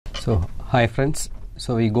So hi friends,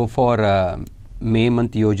 so we go for May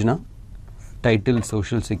month Yojana, title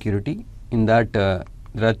Social Security. In that there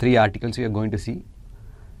are 3 articles we are going to see.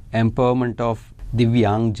 Empowerment of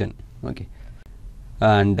Divyangjan, okay,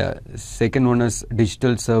 and second one is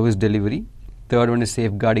digital service delivery, third one is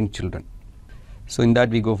safeguarding children. So in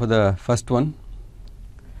that we go for the first one.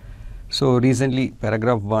 So recently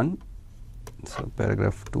paragraph 1, so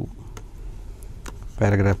paragraph 2,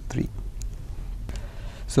 paragraph 3.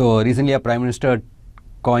 So recently a Prime Minister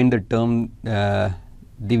coined the term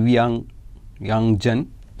Divyangjan.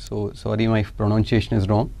 So sorry, my pronunciation is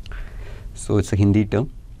wrong. So it's a Hindi term.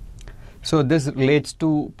 So this relates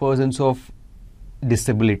to persons of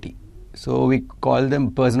disability. So we call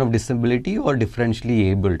them person of disability or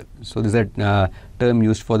differentially abled. So this is a term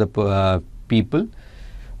used for the people.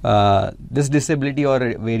 This disability or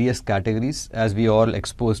various categories, as we all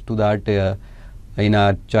exposed to that in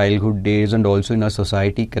our childhood days and also in our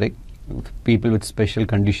society, correct? People with special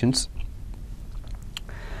conditions.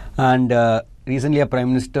 And recently a Prime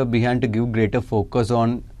Minister began to give greater focus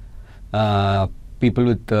on people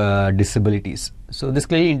with disabilities. So this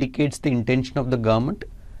clearly indicates the intention of the government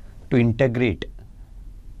to integrate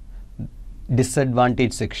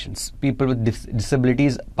disadvantaged sections. People with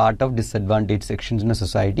disabilities part of disadvantaged sections in a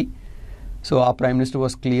society. So our Prime Minister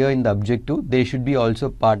was clear in the objective, they should be also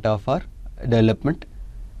part of our development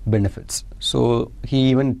benefits. So he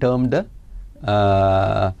even termed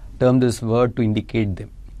this word to indicate them.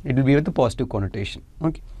 It will be with a positive connotation.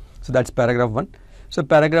 Okay, so that's paragraph 1. So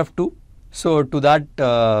paragraph 2. So to that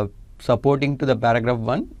supporting to the paragraph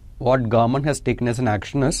 1, what government has taken as an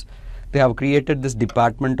action is they have created this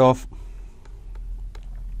department of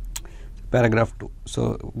paragraph 2.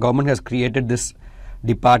 So government has created this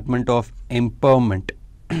department of empowerment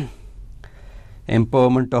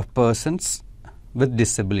of persons with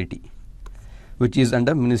disability, which is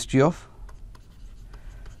under Ministry of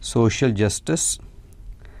Social Justice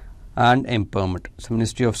and Empowerment. So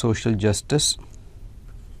Ministry of Social Justice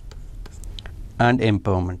and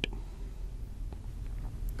Empowerment.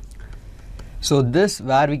 So this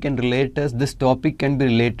where we can relate as this topic can be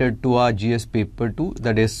related to our GS paper 2,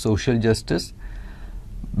 that is social justice,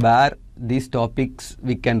 where these topics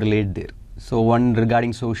we can relate there. So one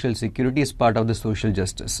regarding social security is part of the social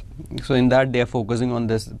justice. So in that they are focusing on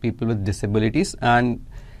this people with disabilities, and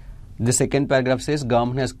the second paragraph says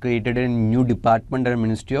government has created a new department under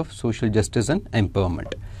Ministry of Social Justice and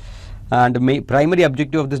Empowerment. And the primary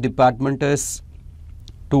objective of this department is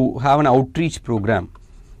to have an outreach program.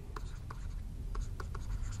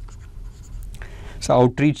 So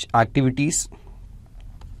outreach activities.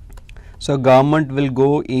 So government will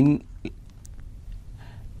go in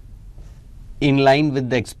line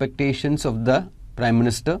with the expectations of the Prime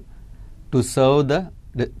Minister to serve the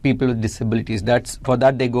people with disabilities. That's for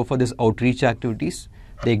that they go for this outreach activities.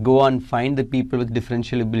 They go and find the people with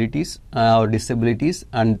differential abilities or disabilities,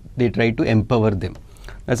 and they try to empower them.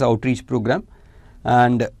 That's outreach program,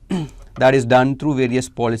 and that is done through various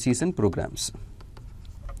policies and programs.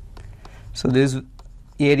 So this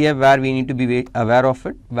area where we need to be aware of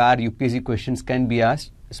it, where UPSC questions can be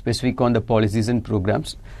asked specific on the policies and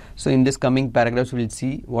programs. So in this coming paragraphs we will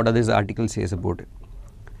see what are this article says about it.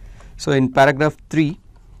 So in paragraph 3,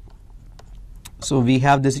 so we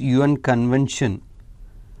have this UN Convention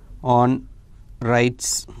on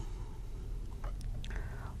Rights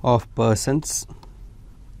of Person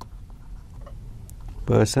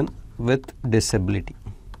with Disability.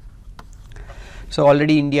 So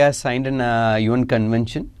already India has signed an UN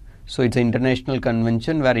convention. So it's an international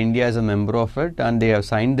convention where India is a member of it, and they have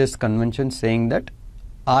signed this convention saying that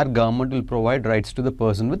our government will provide rights to the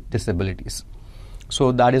person with disabilities.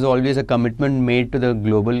 So that is always a commitment made to the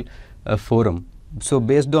global forum. So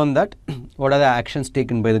based on that, what are the actions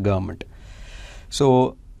taken by the government?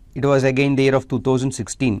 So it was again the year of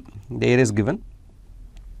 2016. The year is given.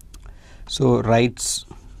 So rights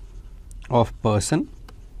of person.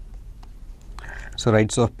 So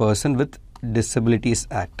Rights of Person with Disabilities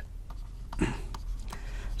Act.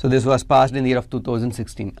 So this was passed in the year of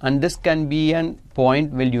 2016, and this can be a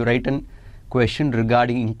point when you write a question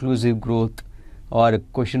regarding inclusive growth or a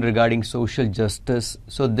question regarding social justice.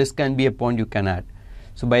 So this can be a point you can add.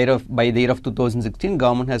 So by the year of 2016,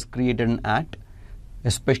 government has created an act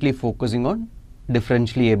especially focusing on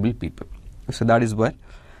differentially able people. So that is where,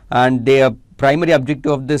 and their primary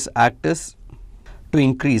objective of this act is to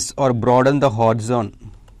increase or broaden the horizon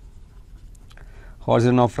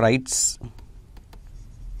of rights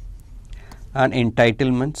and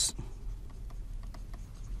entitlements,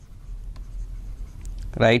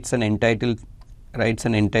 rights and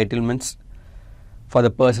entitlements for the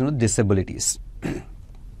person with disabilities.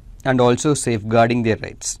 and also safeguarding their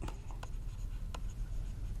rights.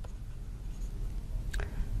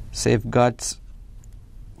 Safeguards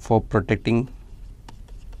for protecting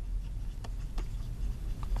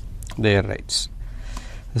their rights.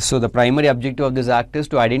 So the primary objective of this act is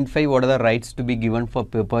to identify what are the rights to be given for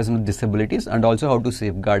persons with disabilities and also how to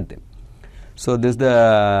safeguard them. So this is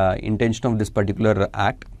the intention of this particular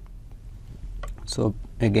act. So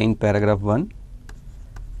again, paragraph 1,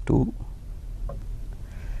 2,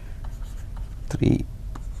 3,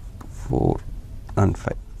 4 and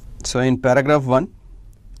 5. So in paragraph 1,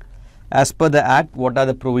 as per the act, what are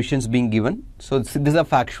the provisions being given? So these are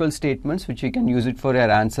factual statements which you can use it for your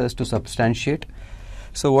answers to substantiate.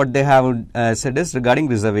 So what they have said is regarding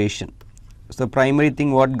reservation. So the primary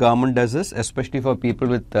thing what government does is, especially for people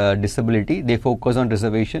with disability, they focus on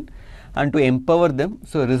reservation and to empower them.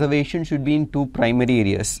 So reservation should be in two primary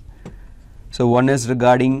areas. So one is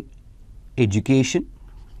regarding education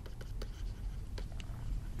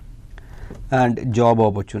and job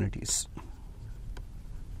opportunities.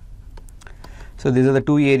 So these are the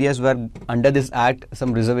two areas where under this act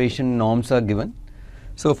some reservation norms are given.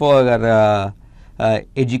 So for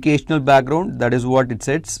educational background, that is what it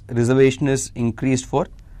says, reservation is increased for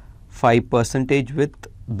 5% with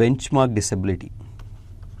benchmark disability.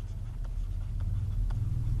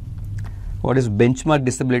 What is benchmark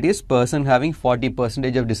disability? Is person having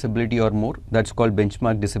 40% of disability or more, that's called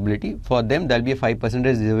benchmark disability. For them there will be a 5%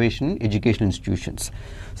 reservation in educational institutions.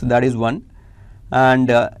 So that is one.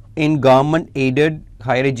 And in government aided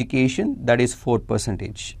higher education, that is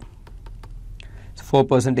 4%. So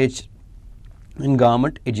 4% in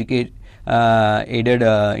government aided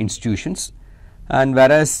institutions, and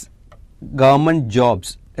whereas government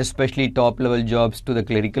jobs, especially top level jobs to the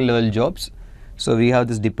clerical level jobs, so we have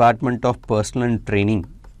this Department of Personnel and Training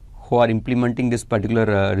who are implementing this particular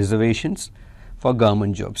reservations for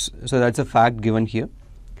government jobs. So that's a fact given here.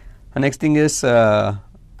 The next thing is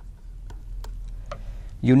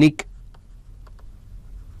unique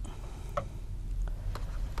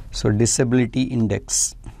disability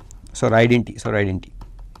index, identity.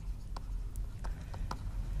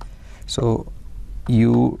 So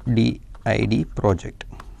UDID project.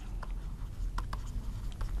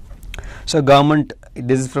 So government,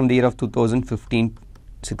 this is from the year of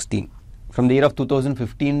 2015-16. From the year of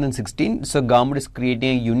 2015 and 16, so government is creating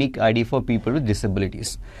a unique ID for people with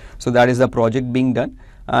disabilities. So that is the project being done,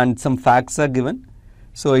 and some facts are given.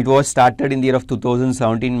 So it was started in the year of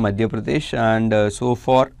 2017 in Madhya Pradesh, and so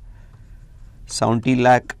far 70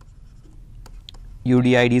 lakh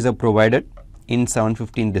UDIDs are provided in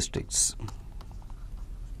 715 districts.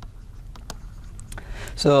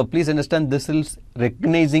 So please understand, this is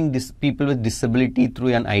recognizing this people with disability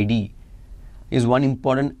through an ID is one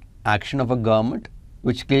important action of a government,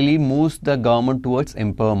 which clearly moves the government towards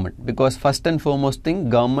empowerment, because first and foremost thing,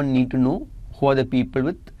 government need to know who are the people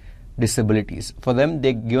with disabilities. For them,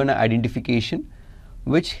 they give an identification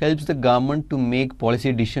which helps the government to make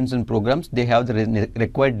policy decisions and programs. They have the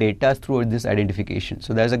required data through this identification.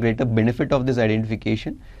 So there is a greater benefit of this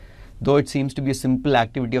identification, though it seems to be a simple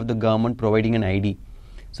activity of the government providing an ID.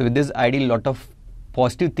 So with this ID, a lot of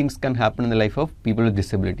positive things can happen in the life of people with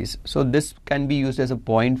disabilities. So this can be used as a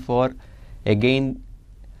point for again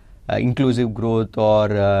inclusive growth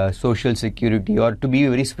or social security, or to be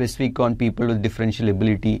very specific on people with differential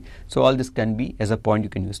ability. So all this can be as a point you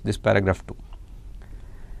can use this paragraph 2.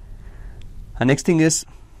 And next thing is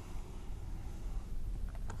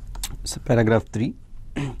paragraph 3.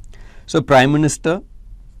 So Prime Minister,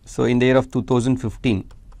 so in the year of 2015,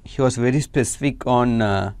 he was very specific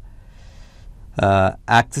on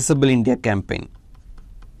Accessible India campaign.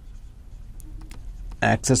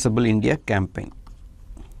 Accessible India campaign.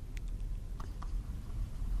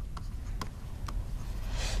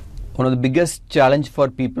 One of the biggest challenge for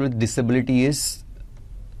people with disability is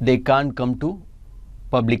they can't come to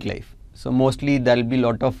public life. So mostly there will be a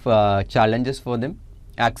lot of challenges for them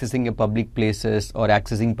accessing a public places or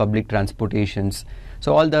accessing public transportations.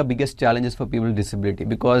 So all the biggest challenges for people with disability,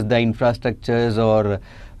 because the infrastructures or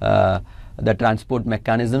the transport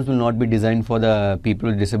mechanisms will not be designed for the people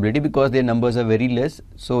with disability because their numbers are very less.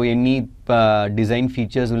 So any design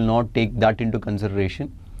features will not take that into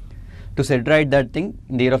consideration. To set right that thing,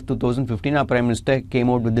 in the year of 2015, our Prime Minister came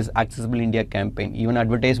out with this Accessible India campaign. Even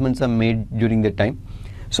advertisements are made during the time.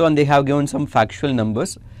 So, and they have given some factual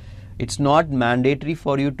numbers. It's not mandatory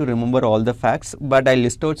for you to remember all the facts, but I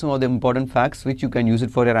list out some of the important facts which you can use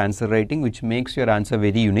it for your answer writing, which makes your answer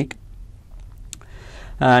very unique.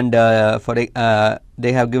 And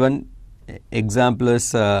they have given examples.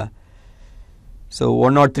 So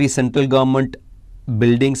 103 central government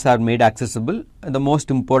buildings are made accessible. And the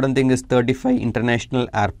most important thing is 35 international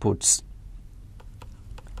airports.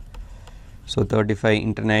 So 35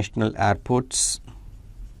 international airports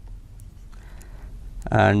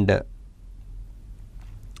and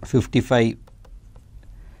 55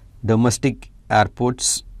 domestic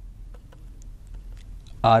airports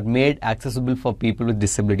are made accessible for people with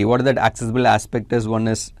disability. What are that accessible aspect is? One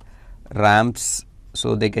is ramps,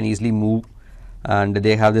 so they can easily move, and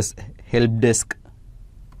they have this help desk,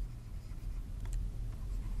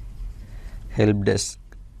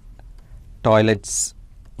 toilets,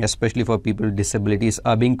 especially for people with disabilities,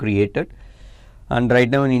 are being created. And right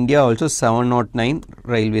now in India also 709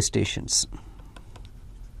 railway stations.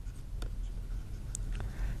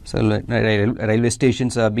 So railway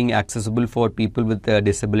stations are being accessible for people with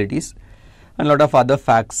disabilities, and a lot of other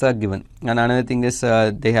facts are given. And another thing is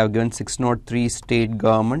they have given 603 state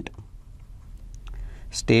government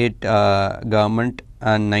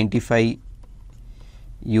and 95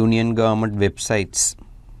 union government websites.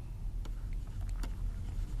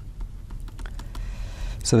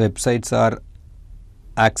 So websites are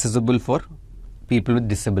accessible for people with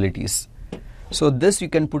disabilities. So this you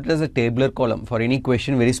can put it as a tabular column for any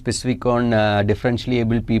question very specific on differentially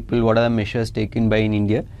able people. What are the measures taken by in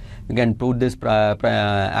India? You can put this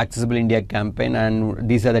Accessible India campaign, and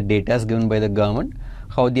these are the data given by the government,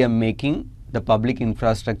 how they are making the public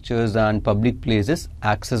infrastructures and public places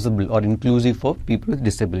accessible or inclusive for people with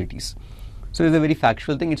disabilities. So it's a very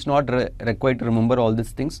factual thing. It's not required to remember all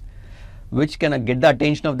these things, which can get the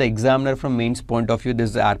attention of the examiner from mains point of view.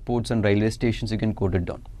 This is airports and railway stations, you can quote it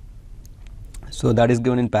down. So that is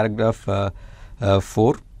given in paragraph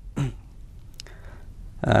 4.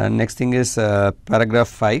 Next thing is paragraph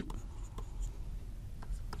 5.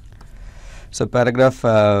 So paragraph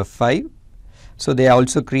 5. So they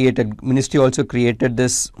also created, ministry also created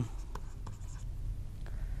this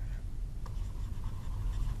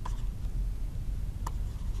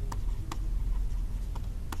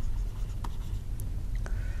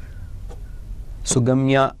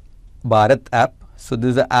Sugamya Bharat app. So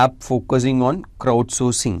this is an app focusing on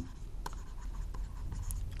crowdsourcing.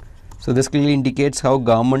 So this clearly indicates how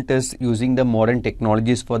government is using the modern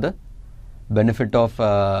technologies for the benefit of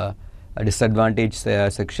a disadvantaged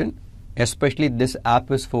section. Especially this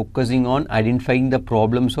app is focusing on identifying the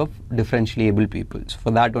problems of differentially able people. So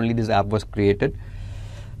for that only this app was created,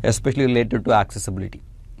 especially related to accessibility.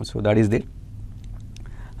 So that is there.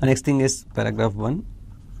 The next thing is paragraph 1,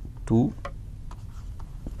 2,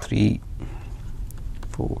 3,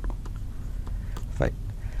 4, 5.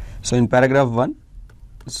 So in paragraph 1,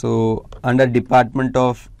 so under Department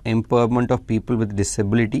of Empowerment of People with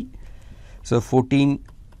Disability, so 14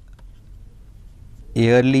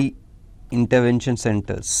 yearly intervention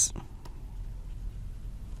centers.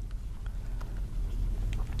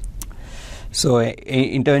 So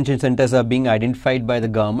intervention centers are being identified by the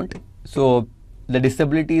government. So the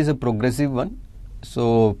disability is a progressive one.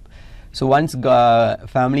 So once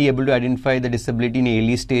family able to identify the disability in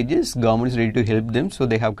early stages, government is ready to help them. So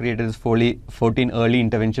they have created 14 early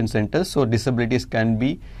intervention centers. So disabilities can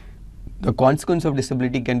be, the consequence of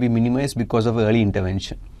disability can be minimized because of early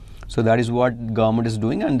intervention. So that is what government is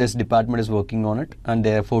doing, and this department is working on it, and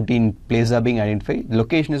there are 14 places are being identified.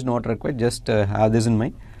 Location is not required, just have this in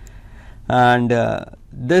mind. And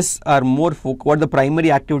this are more what the primary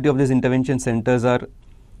activity of these intervention centers are.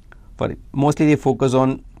 For mostly they focus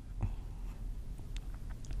on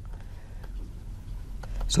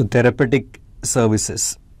therapeutic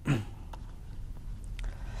services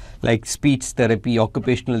like speech therapy,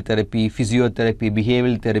 occupational therapy, physiotherapy,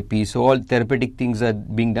 behavioral therapy. So all therapeutic things are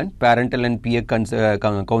being done. Parental and peer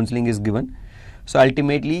counseling is given. So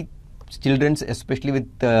ultimately, children, especially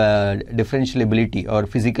with differential ability or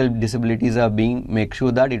physical disabilities, are being make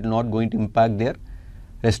sure that it is not going to impact their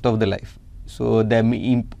rest of the life. So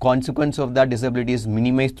the consequence of that disability is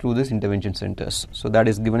minimized through these intervention centers. So that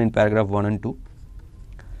is given in paragraph 1 and 2.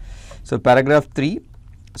 So paragraph 3,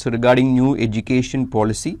 so regarding new education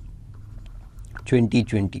policy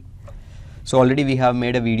 2020. So already we have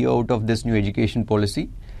made a video out of this new education policy.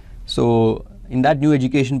 So in that new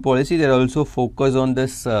education policy, there also focus on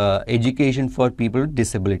this education for people with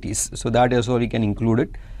disabilities. So that also we can include it.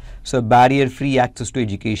 So barrier-free access to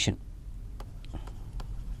education.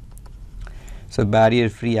 So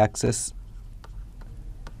barrier-free access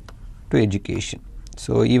to education.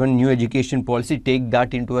 So even new education policy take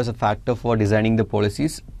that into as a factor for designing the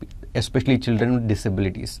policies, especially children with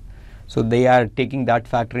disabilities. So they are taking that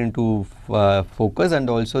factor into focus, and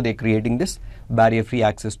also they are creating this barrier-free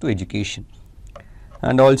access to education.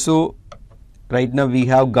 And also right now we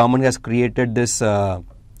have government has created this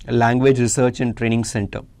Language Research and Training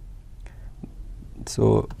Center.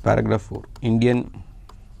 So paragraph 4, Indian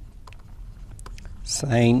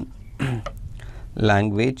Sign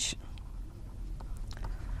Language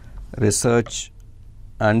Research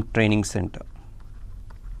and Training Center.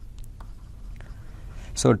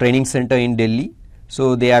 So training center in Delhi.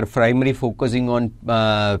 So they are primarily focusing on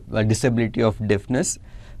disability of deafness.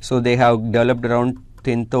 So they have developed around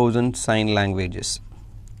 10,000 sign languages.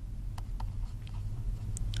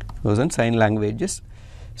 Sign languages.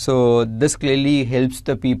 So this clearly helps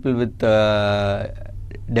the people with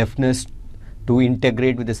deafness to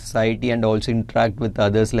integrate with the society and also interact with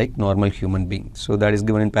others like normal human beings. So that is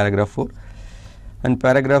given in paragraph 4. And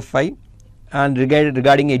paragraph 5, and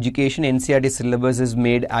regarding education, NCERT syllabus is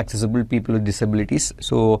made accessible to people with disabilities.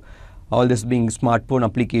 So all this being smartphone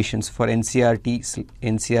applications for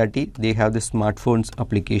NCERT, they have the smartphones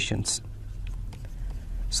applications.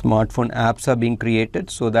 Smartphone apps are being created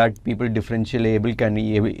so that people differentially able can be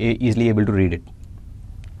easily able to read it.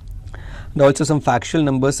 And also some factual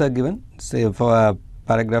numbers are given, say for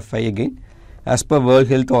paragraph 5 again. As per World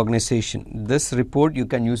Health Organization, this report you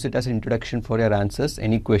can use it as an introduction for your answers,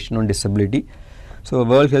 any question on disability. So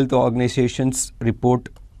World Health Organization's report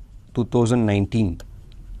 2019.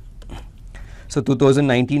 So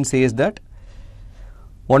 2019 says that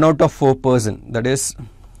 1 out of 4 person, that is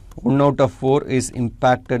 1 out of 4 is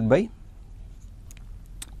impacted by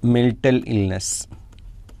mental illness.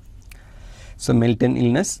 So mental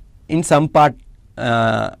illness in some part,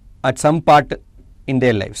 at some part in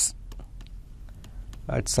their lives.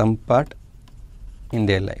 At some part in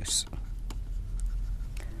their lives.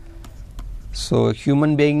 So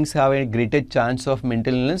human beings have a greater chance of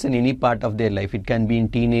mental illness in any part of their life. It can be in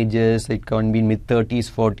teenagers, it can be in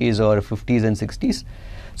mid-30s, 40s or 50s and 60s.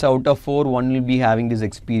 So out of 4, 1 will be having these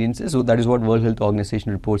experiences. So that is what World Health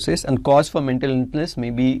Organization report says. And cause for mental illness may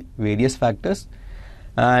be various factors.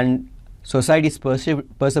 And society's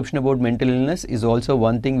perception about mental illness is also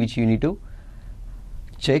one thing which you need to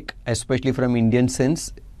check, especially from Indian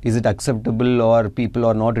sense. Is it acceptable, or people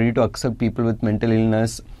are not ready to accept people with mental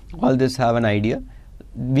illness? All this have an idea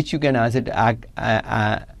which you can as it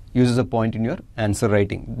use as a point in your answer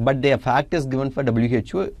writing. But the fact is given for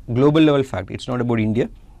WHO, global level fact. It's not about India.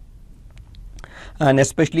 And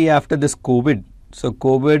especially after this COVID. So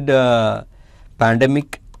COVID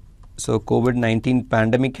pandemic. So COVID-19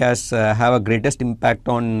 pandemic has have a greatest impact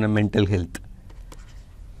on mental health.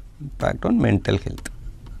 Impact on mental health.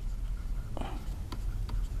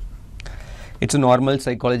 It's a normal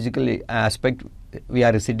psychological aspect. We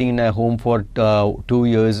are sitting in a home for 2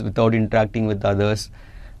 years without interacting with others,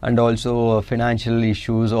 and also financial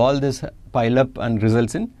issues. All this pile up and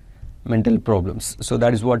results in mental problems. So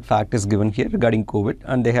that is what fact is given here regarding COVID,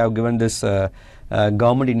 and they have given this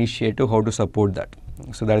government initiative how to support that.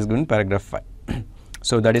 So that is given in paragraph 5.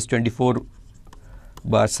 So that is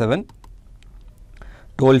 24/7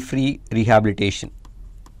 toll-free rehabilitation.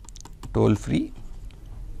 Toll-free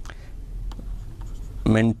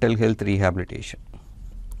mental health rehabilitation.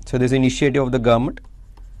 So this initiative of the government,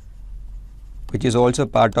 which is also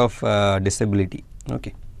part of disability.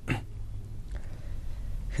 Okay.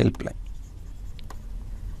 Helpline.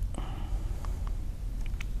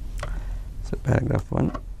 So paragraph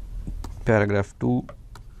 1, paragraph 2,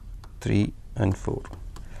 3 and 4.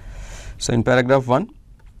 So in paragraph 1,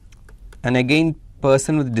 and again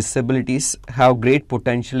person with disabilities have great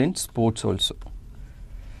potential in sports also.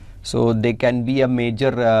 So they can be a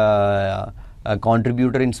major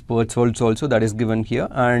contributor in sports also, that is given here,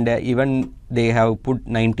 and even they have put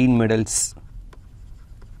 19 medals,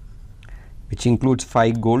 which includes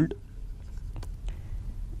 5 gold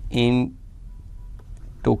in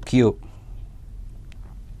Tokyo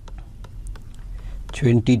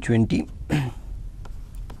 2020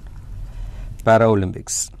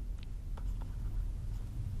 Paralympics.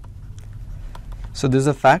 So this is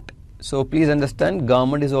a fact. So please understand,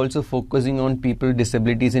 government is also focusing on people with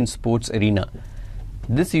disabilities in sports arena.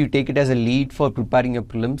 This you take it as a lead for preparing your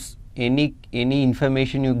prelims. Any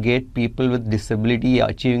information you get people with disability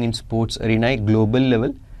achieving in sports arena at global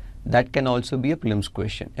level, that can also be a prelims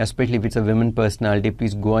question. Especially if it's a women personality,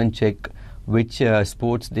 please go and check which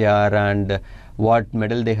sports they are and what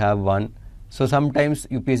medal they have won. So sometimes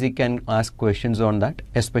UPSC can ask questions on that,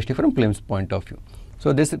 especially from prelims point of view.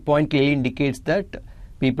 So this point clearly indicates that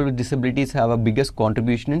people with disabilities have a biggest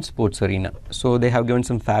contribution in sports arena. So they have given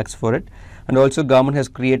some facts for it. And also government has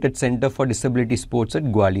created Center for Disability Sports at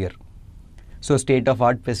Gwalior. So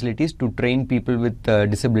state-of-art facilities to train people with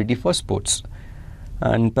disability for sports.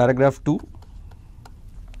 And paragraph 2.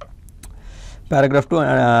 Paragraph 2,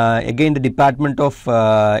 again the Department of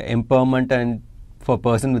Empowerment and for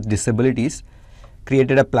person with disabilities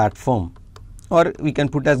created a platform, or we can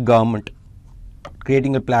put as government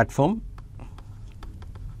creating a platform,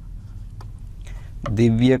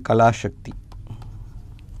 Divya Kala Shakti.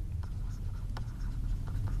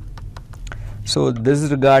 So this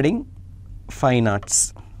is regarding fine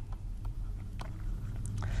arts.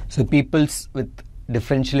 So peoples with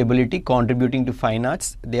differential ability contributing to fine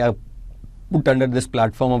arts, they are put under this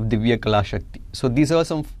platform of Divya Kala Shakti. So these are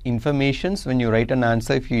some informations when you write an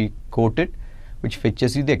answer, if you quote it, which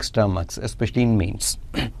fetches you the extra marks, especially in mains.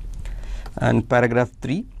 And paragraph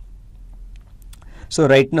 3. So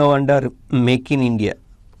right now under Make in India,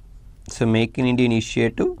 so Make in India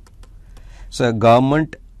initiative, so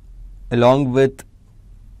government, along with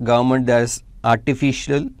government, there is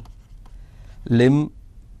Artificial Limb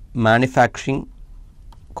Manufacturing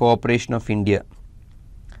Corporation of India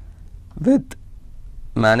with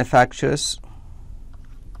manufacturers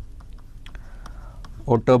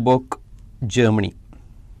Otterbock, Germany.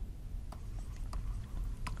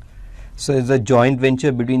 So it's a joint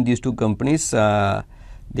venture between these two companies.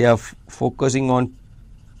 They are focusing on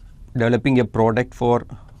developing a product for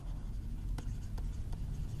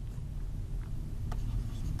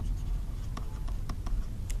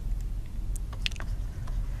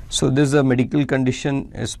so this is a medical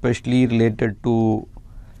condition especially related to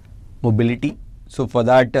mobility. So for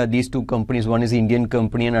that these two companies, one is Indian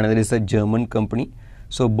company and another is a German company.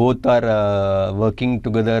 So both are working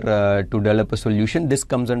together to develop a solution. This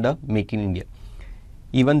comes under Make in India.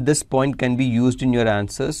 Even this point can be used in your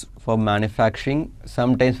answers for manufacturing.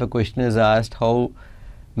 Sometimes the question is asked how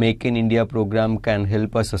Make in India program can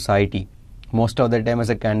help a society. Most of the time as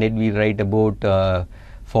a candidate we write about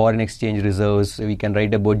foreign exchange reserves, we can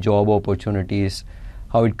write about job opportunities,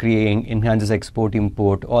 how it enhances export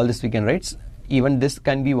import, all this we can write. Even this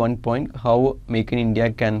can be one point, how Make in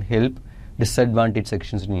India can help disadvantaged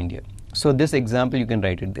sections in India. So this example you can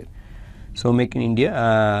write it there. So Make in India.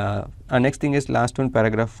 Our next thing is last one,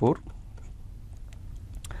 paragraph 4.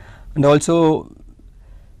 And also,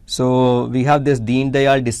 so we have this Deen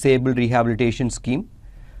Dayal Disabled Rehabilitation Scheme,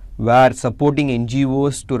 where supporting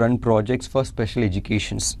NGOs to run projects for special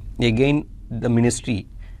educations. Again, the ministry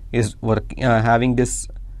is having this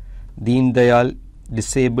Deen Dayal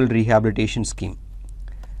Disabled Rehabilitation Scheme,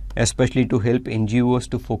 especially to help NGOs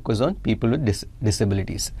to focus on people with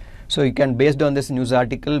disabilities. So you can, based on this news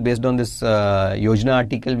article, based on this Yojana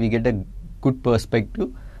article, we get a good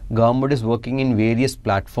perspective. Government is working in various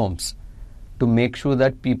platforms to make sure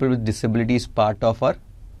that people with disabilities part of our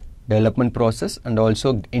development process and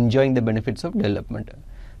also enjoying the benefits of development,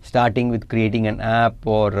 starting with creating an app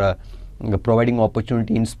or providing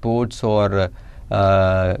opportunity in sports or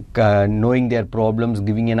knowing their problems,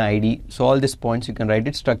 giving an ID. So all these points you can write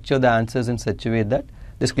it, structure the answers in such a way that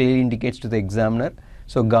this clearly indicates to the examiner.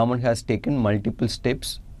 So government has taken multiple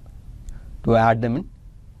steps to add them in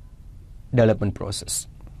development process.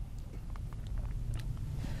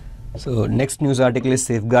 So next news article is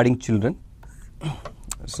Safeguarding Children.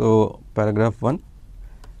 So paragraph 1,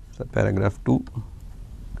 so paragraph 2,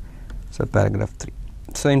 so paragraph 3.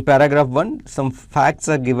 So in paragraph 1, some facts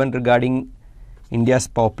are given regarding India's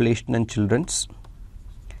population and children's.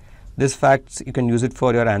 These facts you can use it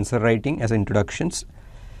for your answer writing as introductions.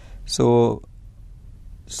 So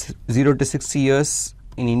 0 to 6 years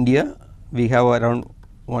in India, we have around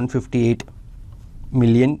 158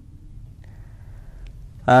 million,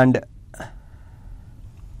 and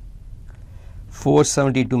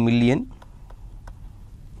 472 million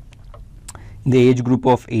in the age group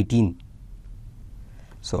of 18,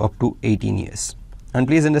 so up to 18 years. And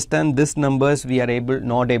please understand, these numbers we are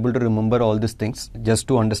not able to remember all these things. Just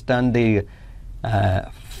to understand the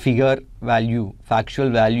figure value, factual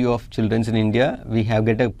value of children in India, we have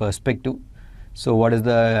get a perspective. So what is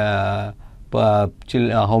the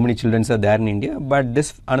how many children are there in India? But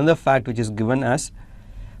this another fact which is given as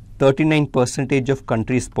 39% of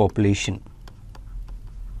country's population.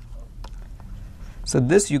 So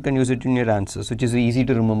this you can use it in your answers, which is easy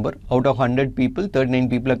to remember. Out of 100 people, 39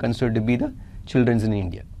 people are considered to be the children in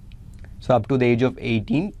India. So up to the age of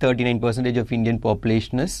 18, 39% of Indian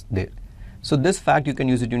population is there. So this fact you can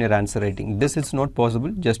use it in your answer writing. This is not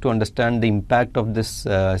possible. Just to understand the impact of this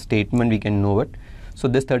statement, we can know it. So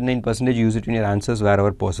this 39% use it in your answers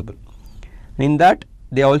wherever possible. In that,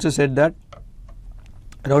 they also said that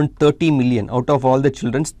around 30 million out of all the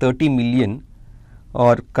children, 30 million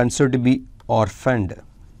are considered to be orphaned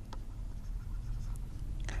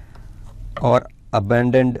or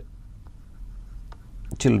abandoned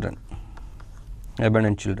children.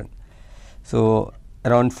 So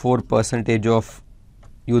around 4% of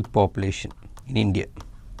youth population in India.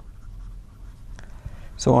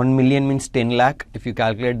 So 1 million means 10 lakh. If you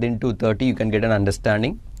calculate into 30, you can get an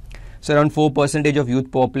understanding. So around 4% of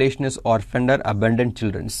youth population is orphaned or abandoned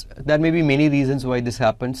children. There may be many reasons why this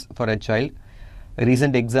happens for a child. A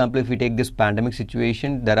recent example, if we take this pandemic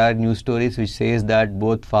situation, there are news stories which says that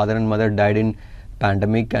both father and mother died in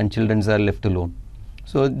pandemic and children are left alone.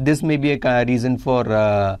 So this may be a reason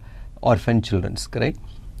for orphan children, correct?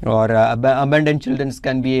 Or abandoned children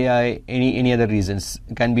can be any other reasons.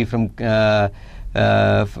 It can be from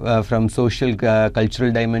social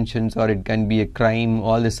cultural dimensions, or it can be a crime.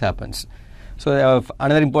 All this happens. So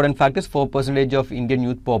another important fact is 4% of Indian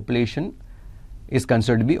youth population is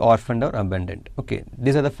considered to be orphaned or abandoned. Okay,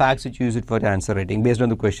 these are the facts which you use it for answer writing based on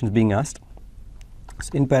the questions being asked.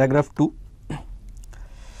 So in paragraph 2,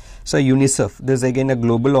 so UNICEF, this is again a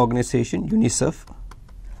global organization, UNICEF.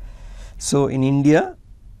 So in India,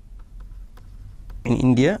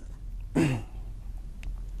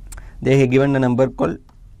 they have given a number called,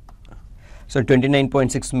 so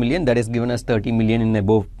 29.6 million, that is given as 30 million in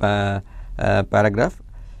above paragraph.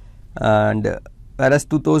 And whereas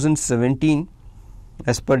 2017,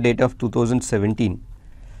 as per data of 2017,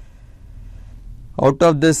 out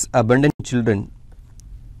of this abandoned children,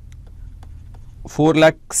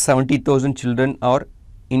 4,70,000 children are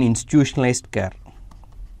in institutionalized care.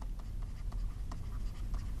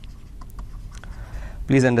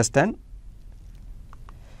 Please understand.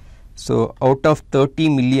 So out of 30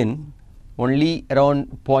 million, only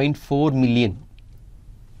around 0.4 million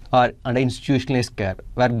are under institutionalized care,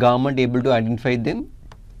 where government able to identify them,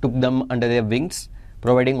 took them under their wings,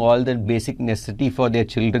 providing all the basic necessity for their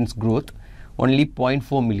children's growth. Only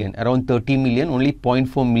 0.4 million, around 30 million, only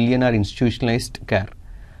 0.4 million are institutionalized care.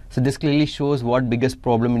 So this clearly shows what biggest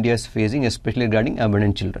problem India is facing, especially regarding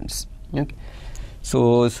abandoned children. Okay.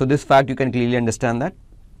 So this fact you can clearly understand that.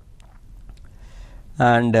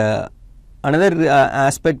 And another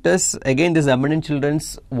aspect is, again, this abandoned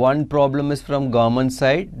children's, one problem is from government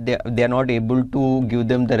side, they are not able to give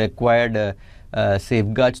them the required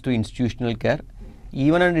safeguards to institutional care.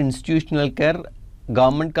 Even under institutional care,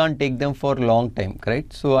 government can't take them for a long time,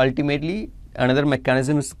 correct? So ultimately another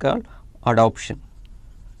mechanism is called adoption.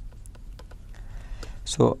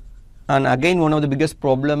 So, and again, one of the biggest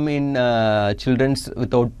problem in children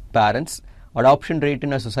without parents, adoption rate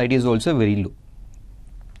in our society is also very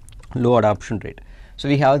low adoption rate. So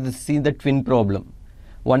we have seen the twin problem.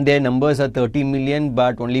 One, their numbers are 30 million,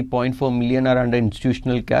 but only 0.4 million are under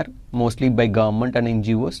institutional care, mostly by government and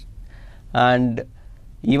NGOs. And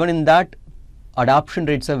even in that, adoption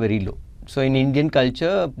rates are very low. So in Indian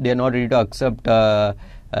culture, they are not ready to accept a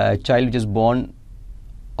child which is born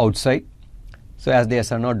outside. So as their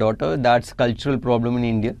son or daughter, that's a cultural problem in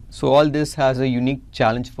India. So all this has a unique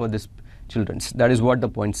challenge for this children. That is what the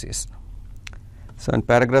point says. So in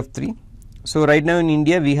paragraph 3, so right now in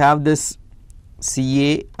India we have this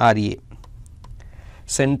CARA,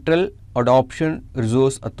 Central Adoption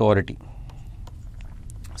Resource Authority.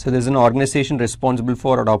 So there is an organization responsible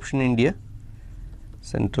for adoption in India,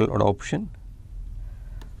 Central Adoption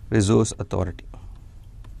Resource Authority.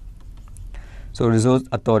 So Resource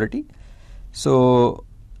Authority. So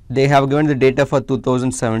they have given the data for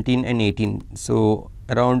 2017 and 18. So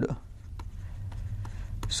around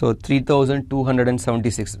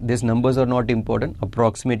 3,276. These numbers are not important.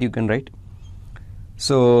 Approximate you can write.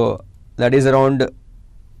 So that is around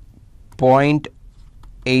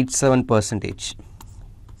 0.87%.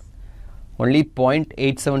 Only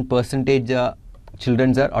 0.87%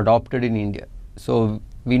 children are adopted in India. So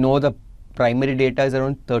we know the primary data is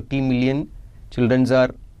around 30 million children are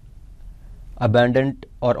abandoned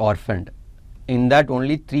or orphaned. In that,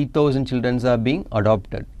 only 3,000 children are being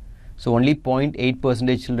adopted. So only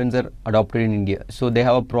 0.8% children are adopted in India. So they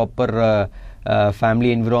have a proper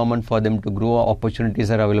family environment for them to grow. Opportunities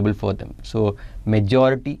are available for them. So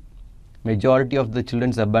majority of the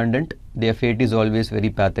children abandoned. Their fate is always very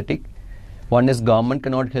pathetic. One is government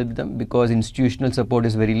cannot help them because institutional support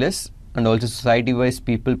is very less, and also society-wise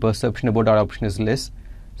people perception about adoption is less.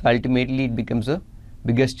 So ultimately it becomes a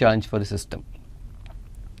biggest challenge for the system.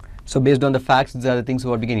 So based on the facts, these are the things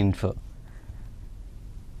what we can infer.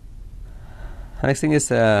 Next thing is,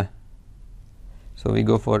 so we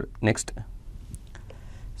go for next.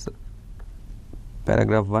 So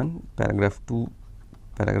paragraph 1, paragraph 2,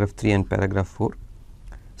 paragraph 3 and paragraph 4.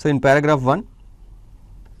 So in paragraph 1,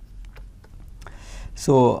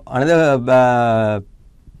 so another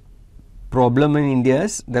problem in India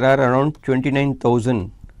is there are around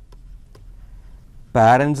 29,000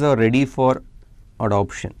 parents are ready for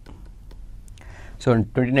adoption. So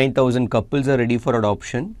 29,000 couples are ready for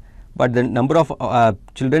adoption, but the number of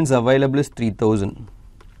children available is 3,000.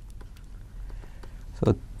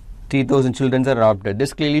 So 3,000 children are adopted.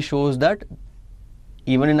 This clearly shows that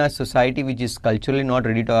even in our society which is culturally not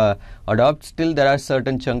ready to adopt, still there are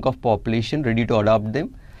certain chunk of population ready to adopt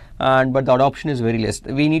them, but the adoption is very less.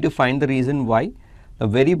 We need to find the reason why. The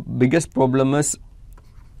very biggest problem is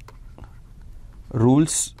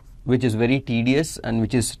rules, which is very tedious and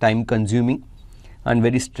which is time consuming and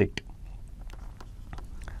very strict.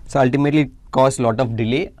 So ultimately it caused a lot of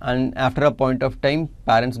delay, and after a point of time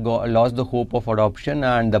parents lost the hope of adoption,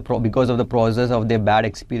 and because of the process of their bad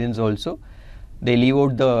experience also, they leave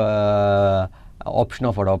out the option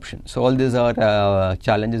of adoption. So all these are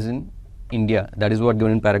challenges in India. That is what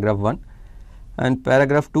given in paragraph 1. And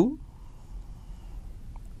paragraph 2,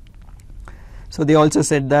 so they also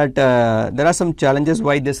said that there are some challenges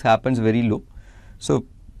why this happens very low. So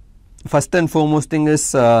first and foremost thing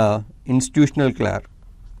is institutional care,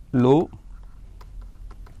 low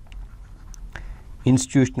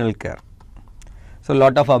institutional care. So a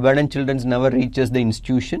lot of abandoned children never reaches the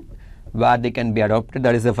institution where they can be adopted.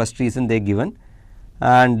 That is the first reason they given,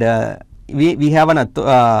 and we have an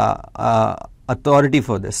authority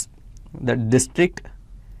for this, the district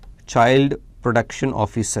child protection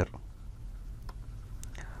officer,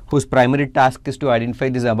 whose primary task is to identify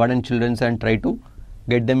these abandoned children and try to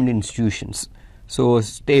get them in institutions. So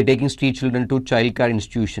taking street children to child care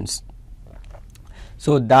institutions.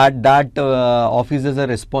 So that officers are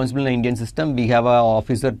responsible in the Indian system. We have an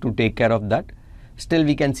officer to take care of that. Still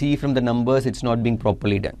we can see from the numbers it's not being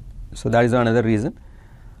properly done. So that is another reason.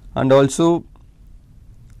 And also,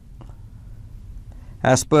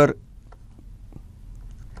 as per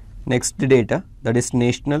next data, that is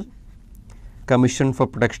National Commission for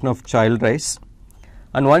Protection of Child Rights,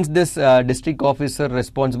 and once this district officer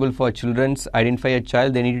responsible for children's identify a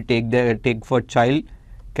child, they need to take for child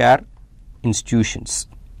care institutions.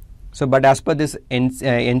 So but as per this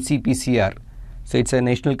NCPCR, so it's a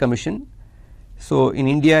national commission. So in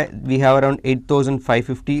India we have around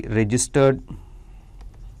 8,550 registered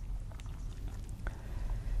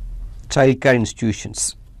child care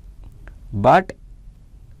institutions, but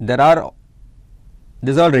there are,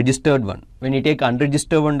 this is all registered one. When you take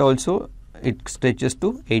unregistered one also, it stretches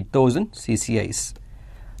to 8,000 CCIs.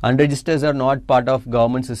 Unregistered are not part of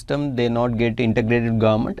government system, they not get integrated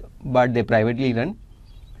government, but they privately run.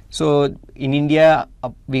 So in India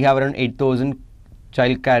we have around 8,000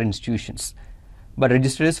 child care institutions, but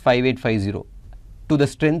registered is 5,850. To the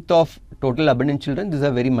strength of total abandoned children, these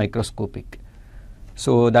are very microscopic.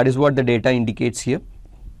 So that is what the data indicates here.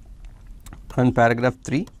 On paragraph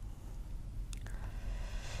 3,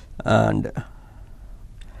 and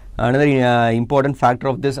another important factor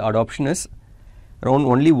of this adoption is around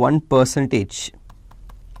only 1%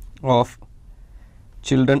 of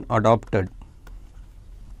children adopted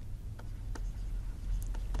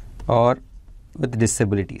or with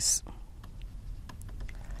disabilities.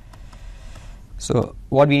 So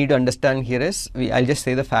what we need to understand here is, I'll just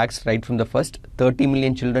say the facts right from the first. 30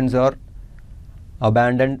 million children are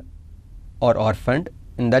abandoned or orphaned.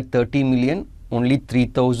 In that 30 million, only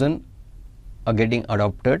 3,000 are getting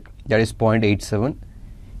adopted, that is 0.87.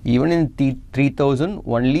 Even in 3,000,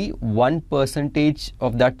 only 1%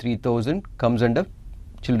 of that 3,000 comes under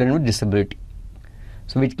children with disability.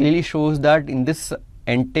 So which clearly shows that in this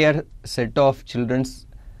entire set of children's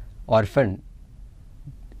orphaned,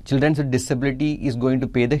 children with disability is going to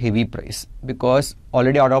pay the heavy price, because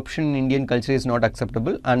already adoption in Indian culture is not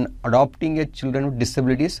acceptable, and adopting a children with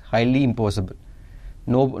disability is highly impossible.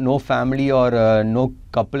 No family or no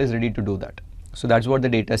couple is ready to do that. So that's what the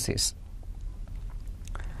data says.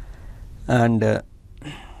 And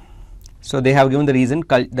so they have given the reason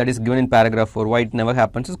that is given in paragraph 4 why it never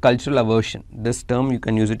happens is cultural aversion. This term you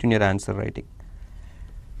can use it in your answer writing.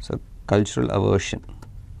 So cultural aversion.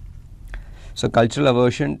 So cultural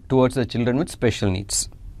aversion towards the children with special needs.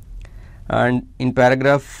 And in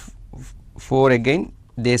paragraph 4 again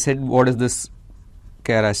they said what is this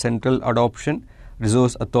CARA, Central Adoption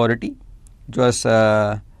Resource Authority, which was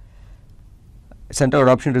Central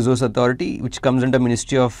Adoption Resource Authority, which comes under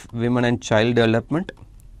Ministry of Women and Child Development,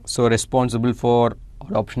 so responsible for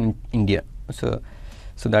adoption in India. So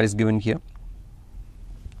that is given here.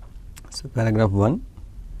 So paragraph 1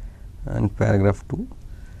 and paragraph 2.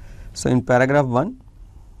 So in paragraph 1,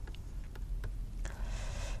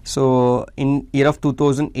 so in year of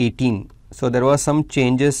 2018, so there were some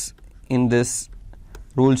changes in this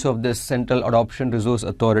rules of this Central Adoption Resource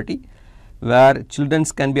Authority, where children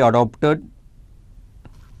can be adopted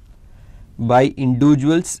by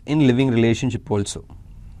individuals in living relationship also.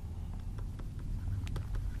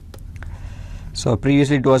 So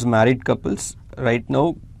previously it was married couples. Right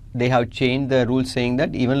now they have changed the rules saying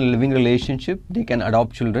that even living relationship, they can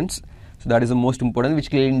adopt children. So that is the most important, which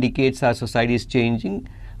clearly indicates our society is changing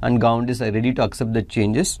and government is ready to accept the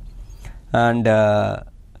changes. And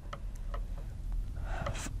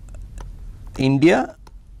India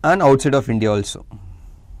and outside of India also.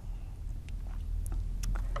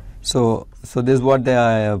 So this is what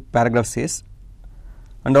the paragraph says.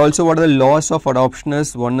 And also, what are the laws of adoption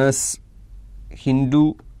is, one is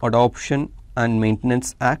Hindu Adoption and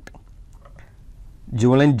Maintenance Act,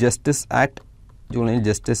 Juvenile Justice Act.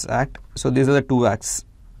 So these are the two acts.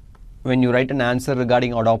 When you write an answer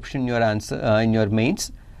regarding adoption in your answer in your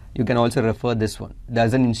mains, you can also refer this one.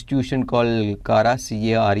 There's an institution called CARA,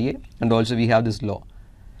 C-A-R-A, and also we have this law,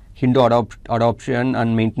 Hindu Adoption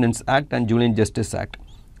and Maintenance Act and Juvenile Justice Act.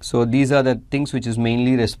 So these are the things which is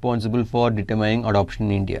mainly responsible for determining adoption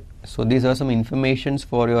in India. So these are some informations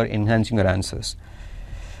for your enhancing your answers.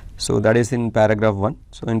 So that is in paragraph 1.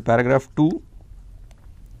 So in paragraph 2,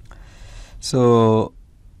 so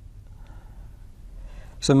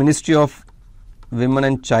Ministry of Women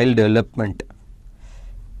and Child Development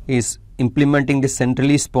is implementing the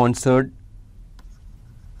centrally sponsored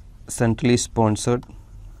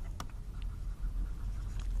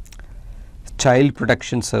child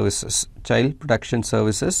protection services.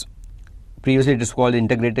 Previously it is called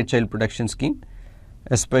Integrated Child Protection Scheme,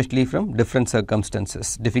 especially from difficult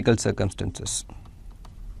circumstances.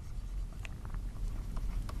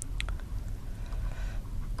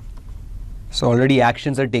 So already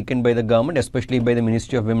actions are taken by the government, especially by the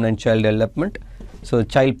Ministry of Women and Child Development. So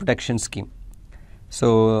child protection scheme.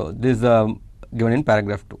 So this is given in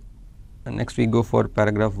paragraph 2. And next we go for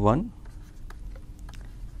paragraph 1,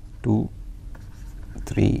 2,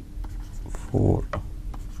 3, 4,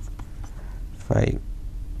 5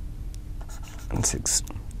 and 6.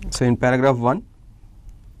 So in paragraph 1,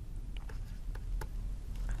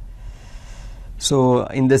 so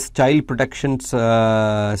in this child protection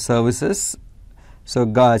services, so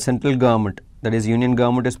central government, that is union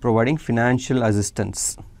government, is providing financial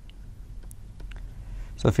assistance.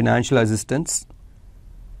 So financial assistance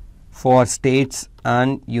for states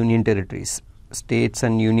and union territories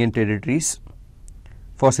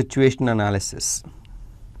for situation analysis.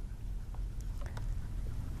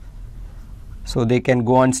 So they can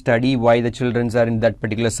go and study why the children are in that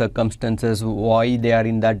particular circumstances, why they are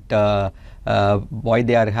in that, why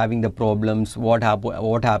they are having the problems, what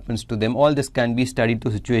happens to them. All this can be studied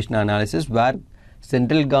through situation analysis, where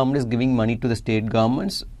central government is giving money to the state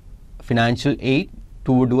governments, financial aid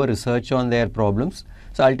to do a research on their problems.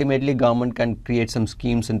 So ultimately government can create some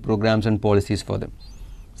schemes and programs and policies for them.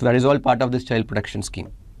 So that is all part of this child protection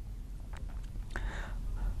scheme.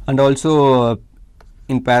 And also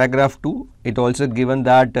in paragraph 2, it also given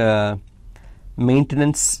that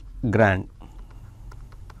maintenance grant.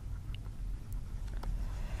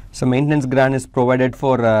 So maintenance grant is provided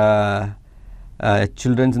for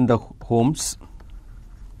children in the homes,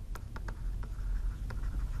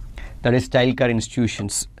 that is child care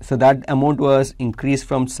institutions. So that amount was increased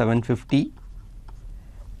from 750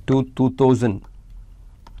 to 2000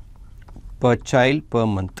 per child per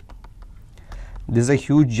month. This is a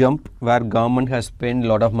huge jump where government has spent a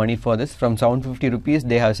lot of money for this. From 750 rupees,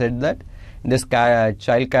 they have said that in this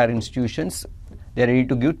child care institutions, they are ready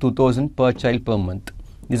to give 2000 per child per month.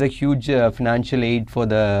 This is a huge financial aid for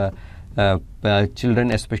the children,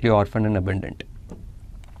 especially orphan and abandoned.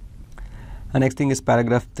 And next thing is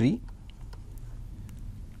paragraph 3.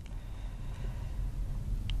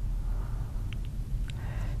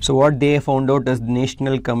 So what they found out is the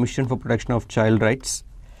National Commission for Protection of Child Rights.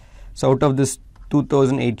 So out of this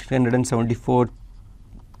 2,874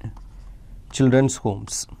 children's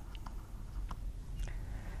homes,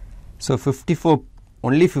 so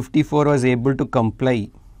only 54 was able to comply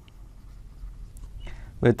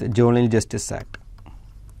with Juvenile Justice Act.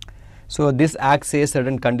 So this act says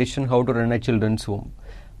certain condition how to run a children's home.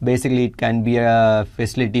 Basically it can be a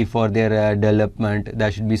facility for their development,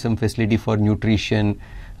 there should be some facility for nutrition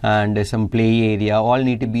and some play area, all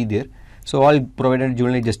need to be there. So all provided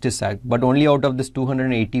Juvenile Justice Act, but only out of this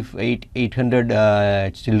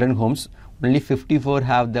 800 children homes, only 54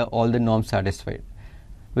 have all the norms satisfied,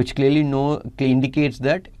 which clearly indicates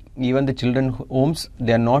that even the children homes,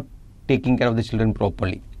 they are not taking care of the children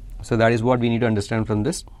properly. So that is what we need to understand from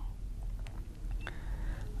this.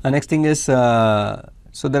 And next thing is, so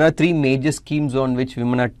there are 3 major schemes on which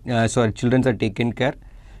children are taken care.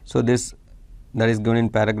 So that is given in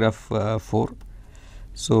paragraph 4.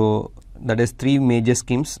 So that is 3 major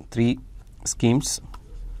schemes, 3 schemes.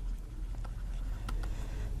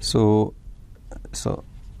 So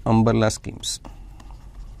umbrella schemes.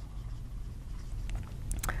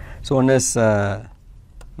 So one is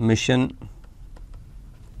Mission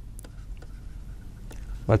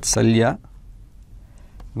Vatsalya,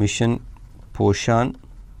 Mission Poshan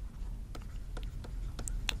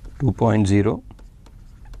 2.0,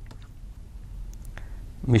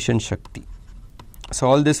 Mission Shakti. So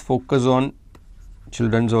all this focus on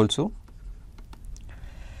children's also.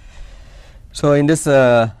 So in this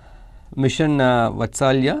Mission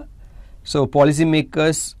Vatsalya, so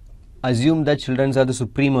policymakers assume that children are the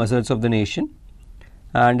supreme assets of the nation,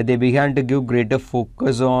 and they began to give greater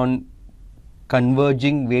focus on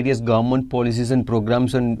converging various government policies and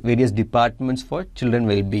programs and various departments for children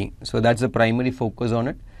well-being. So that's the primary focus on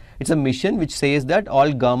it. It's a mission which says that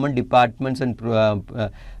all government departments and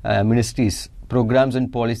ministries, programs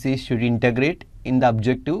and policies should integrate in the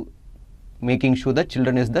objective making sure that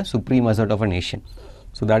children is the supreme asset of a nation.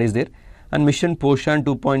 So that is there. And Mission Poshan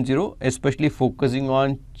 2.0, especially focusing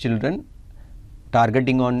on children,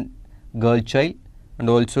 targeting on girl child, and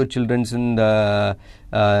also children's in the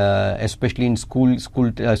especially in school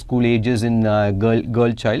ages in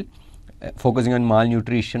girl child, focusing on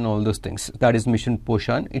malnutrition, all those things. That is Mission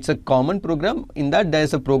Poshan. It's a common program. In that there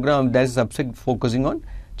is a program, there is a subset focusing on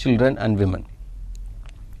children and women.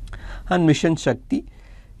 And Mission Shakti,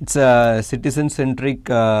 it's a citizen-centric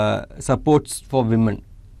supports for women,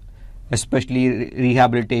 especially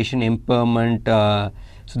rehabilitation, empowerment.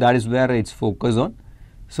 So that is where it's focused on.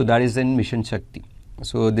 So that is in Mission Shakti.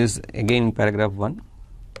 So this again in paragraph 1.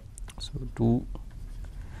 So 2,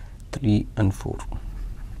 3 and 4.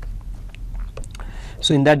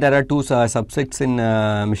 So in that there are two subsets in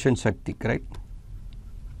Mission Shakti, correct?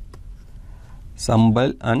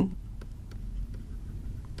 Sambal and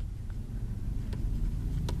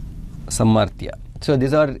Samarthya. So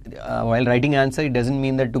these are while writing answer, it doesn't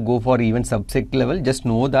mean that to go for even subject level. Just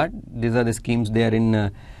know that these are the schemes there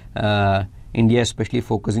in India, especially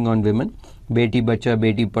focusing on women. Beti Bacha,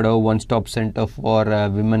 Beti Padhao, one-stop center for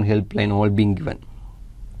women helpline, all being given.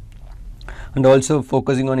 And also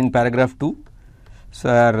focusing on in paragraph 2.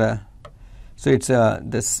 So it's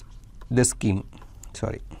this scheme.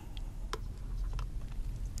 Sorry.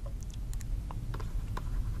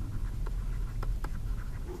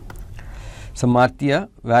 Samarthya,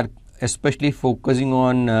 where especially focusing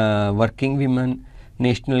on working women,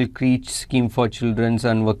 national creche scheme for children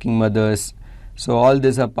and working mothers. So all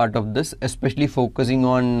these are part of this, especially focusing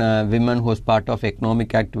on women who is part of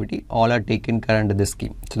economic activity. All are taken care under this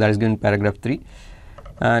scheme. So that is given in paragraph 3.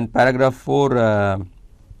 And paragraph 4,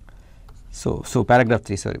 paragraph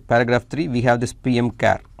 3, we have this PM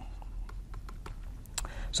CARE.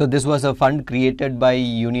 So this was a fund created by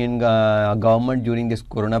Union government during this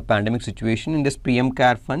corona pandemic situation. In this PM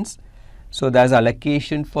CARE funds, so there is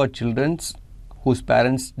allocation for children whose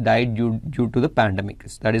parents died due to the pandemic.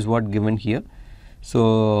 That is what given here.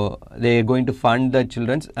 So they are going to fund the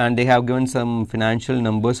children, and they have given some financial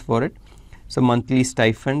numbers for it. So monthly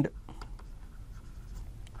stipend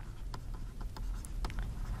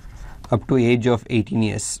up to age of 18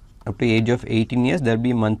 years. Up to age of 18 years, there will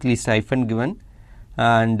be monthly stipend given,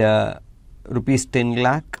 and rupees 10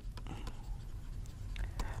 lakh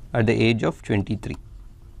at the age of 23.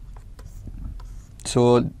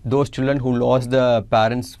 So those children who lost the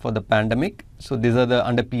parents for the pandemic, so these are the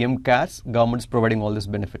under PM CARES, government is providing all these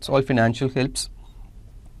benefits, all financial helps.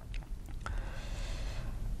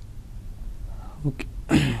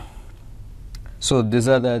 Okay. So these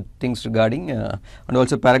are the things regarding and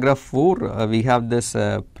also paragraph 4, we have this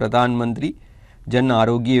Pradhan Mantri Jan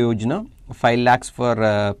Arogya Yojana, 5 lakhs for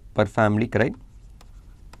per family, correct?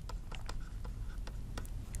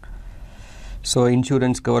 So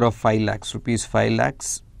insurance cover of 5 lakhs, rupees 5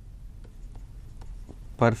 lakhs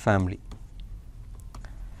per family,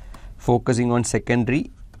 focusing on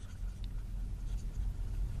secondary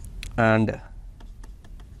and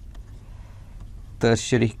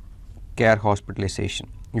tertiary care hospitalization.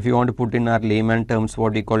 If you want to put in our layman terms,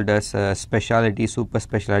 what we call as specialty, super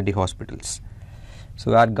specialty hospitals.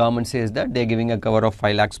 So our government says that they are giving a cover of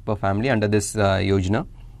 5 lakhs per family under this Yojana.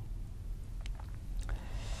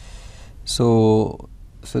 So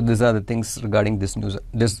these are the things regarding this news,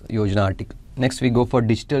 this Yojana article. Next we go for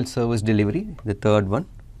digital service delivery, the third one.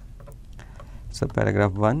 So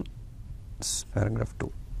paragraph 1, paragraph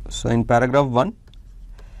 2. So in paragraph 1,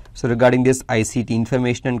 so regarding this ICT,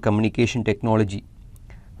 information and communication technology,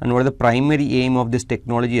 and what are the primary aim of this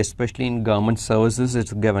technology, especially in government services,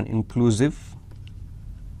 it's given: inclusive,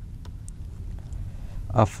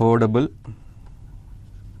 affordable,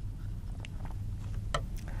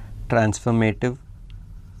 transformative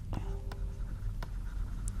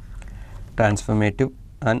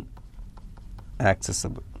and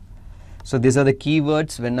accessible. So these are the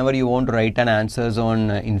keywords whenever you want to write an answers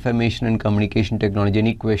on information and communication technology,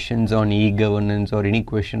 any questions on e-governance or any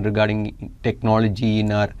question regarding technology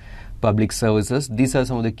in our public services. These are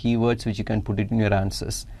some of the keywords which you can put it in your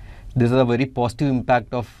answers. This is a very positive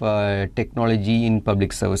impact of technology in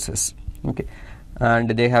public services. Okay, and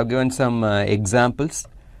they have given some examples.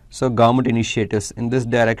 So government initiatives in this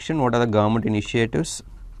direction. What are the government initiatives?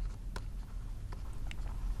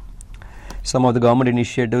 Some of the government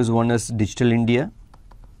initiatives, one is Digital India.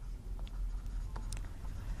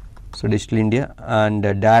 So Digital India and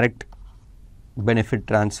direct benefit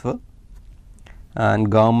transfer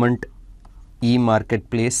and government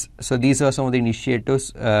e-marketplace. So these are some of the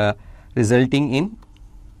initiatives resulting in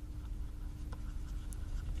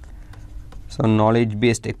knowledge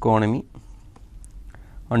based economy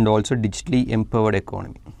and also digitally empowered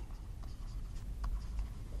economy.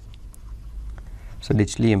 So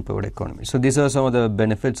digitally empowered economy. So these are some of the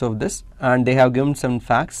benefits of this, and they have given some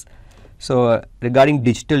facts. So regarding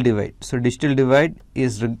digital divide. So digital divide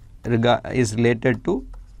is related to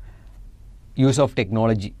use of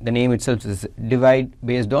technology. The name itself is divide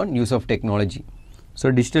based on use of technology.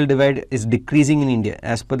 So digital divide is decreasing in India.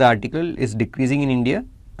 As per the article, is decreasing in India,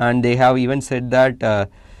 and they have even said that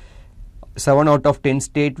 7 out of 10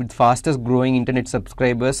 states with fastest growing internet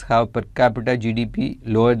subscribers have per capita GDP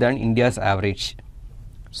lower than India's average.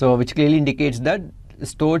 So which clearly indicates that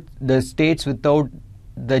the states without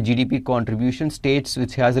the GDP contribution, states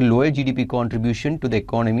which has a lower GDP contribution to the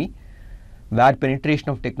economy, where penetration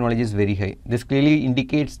of technology is very high. This clearly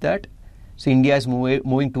indicates that India is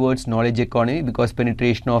moving towards knowledge economy, because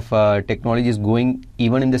penetration of technology is going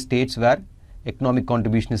even in the states where economic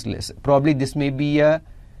contribution is less. Probably this may be a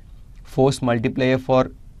force multiplier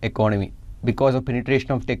for economy. Because of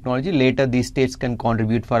penetration of technology, later these states can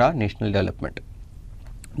contribute for our national development.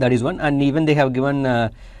 That is one. And even they have given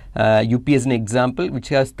UP as an example, which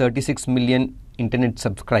has 36 million internet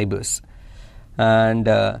subscribers and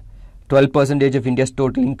 12% of India's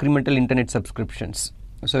total incremental internet subscriptions.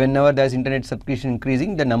 So whenever there is internet subscription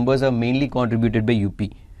increasing, the numbers are mainly contributed by UP.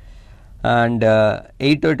 And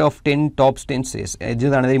 8 out of 10 top 10 states. This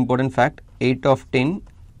is another important fact. 8 of 10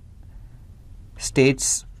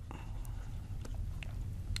 states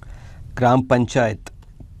Gram Panchayat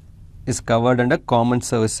is covered under Common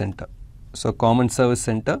Service Center. So Common Service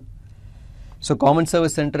Center. So Common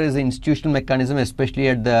Service Center is an institutional mechanism, especially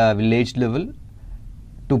at the village level,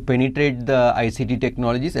 to penetrate the ICT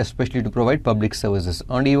technologies, especially to provide public services.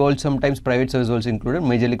 And even sometimes private services also included,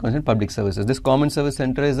 majorly concerned public services. This Common Service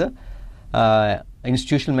Center is a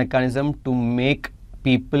institutional mechanism to make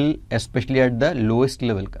people, especially at the lowest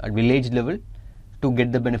level, at village level, to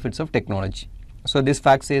get the benefits of technology. So this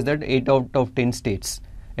fact says that 8 out of 10 states,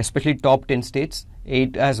 especially top 10 states,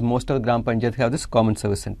 8 as most of the Gram Panchayat have this common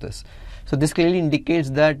service centers. So this clearly indicates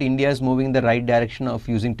that India is moving in the right direction of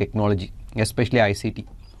using technology, especially ICT.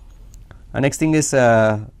 Next thing is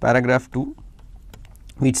paragraph 2,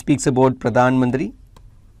 which speaks about Pradhan Mantri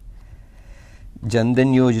Jan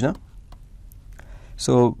Dhan Yojana.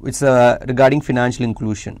 So it's regarding financial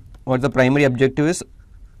inclusion. What the primary objective is?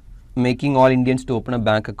 Making all Indians to open a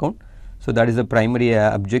bank account. So that is the primary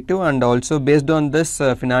objective, and also based on this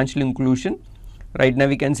financial inclusion, right now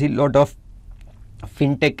we can see a lot of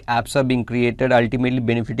fintech apps are being created, ultimately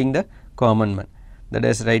benefiting the common man. That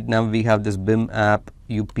is, right now we have this BIM app,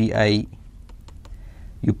 UPI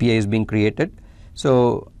is being created.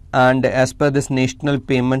 So, and as per this National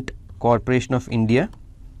Payment Corporation of India,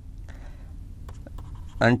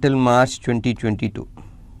 until March 2022,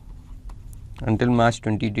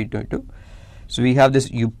 so we have this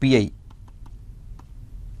UPI,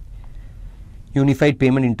 Unified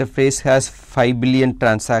Payment Interface, has 5 billion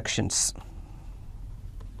transactions,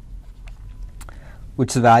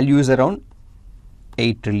 which value is around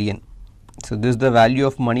 8 trillion. So this is the value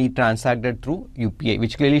of money transacted through UPI,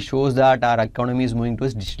 which clearly shows that our economy is moving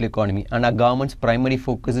towards digital economy, and our government's primary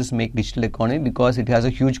focus is make digital economy because it has a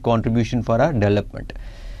huge contribution for our development.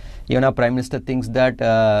 Even our Prime Minister thinks that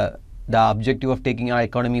the objective of taking our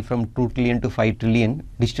economy from 2 trillion to 5 trillion,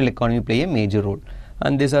 digital economy play a major role.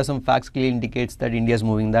 And these are some facts clearly indicates that India is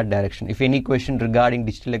moving in that direction. If any question regarding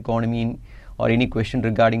digital economy or any question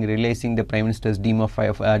regarding realizing the Prime Minister's dream of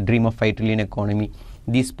 5 trillion economy,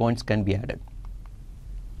 these points can be added.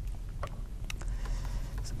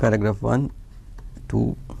 So paragraph 1,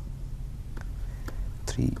 2,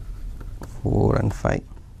 3, 4 and 5.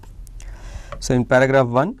 So in paragraph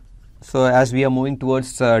 1, so as we are moving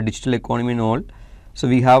towards digital economy and all, so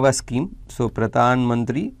we have a scheme. So Pradhan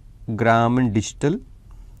Mantri Gramin Digital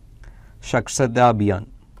Shakshata Abhiyan,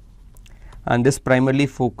 and this primarily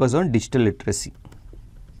focus on digital literacy.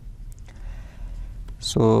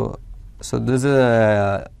 So this is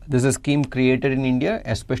a scheme created in India,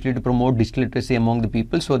 especially to promote digital literacy among the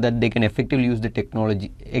people, so that they can effectively use the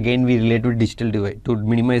technology. Again, we relate to digital divide, to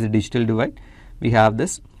minimize the digital divide. We have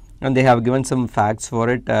this, and they have given some facts for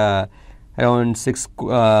it. Around 6.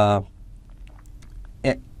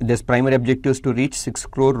 This primary objective is to reach 6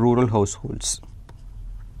 crore rural households.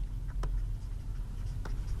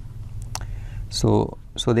 So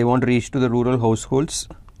they want to reach to the rural households.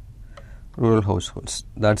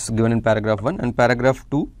 That's given in paragraph 1 and paragraph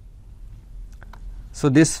 2. So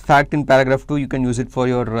this fact in paragraph 2, you can use it for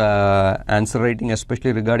your answer writing,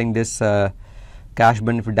 especially regarding this cash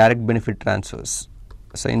benefit, direct benefit transfers.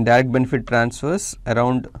 So in direct benefit transfers,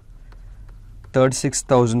 around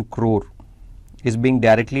 36,000 crore is being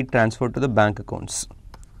directly transferred to the bank accounts.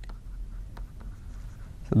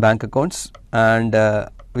 And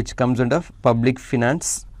which comes under public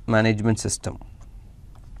finance management system.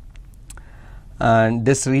 And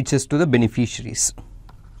this reaches to the beneficiaries.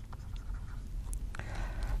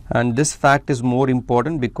 And this fact is more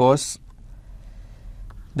important because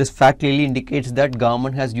this fact clearly indicates that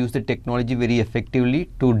government has used the technology very effectively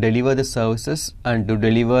to deliver the services and to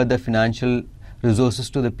deliver the financial resources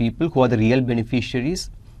to the people who are the real beneficiaries.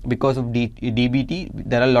 Because of DBT,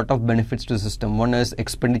 there are a lot of benefits to the system. One is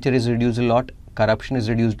expenditure is reduced a lot, corruption is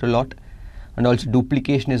reduced a lot, and also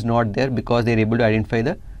duplication is not there because they are able to identify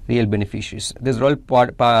the real beneficiaries. This is all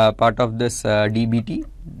part of this DBT,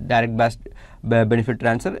 direct benefit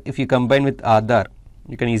transfer. If you combine with Aadhaar,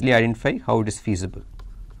 you can easily identify how it is feasible.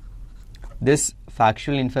 This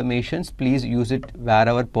factual information, please use it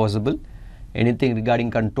wherever possible. Anything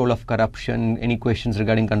regarding control of corruption, any questions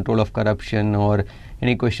regarding control of corruption, or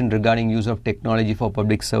any question regarding use of technology for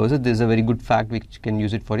public services, this is a very good fact which you can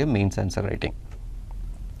use it for your mains answer writing.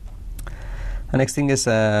 The next thing is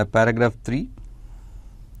paragraph 3.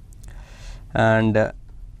 And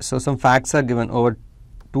so some facts are given. Over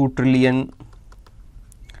 2 trillion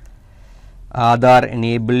Aadhaar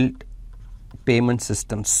enabled payment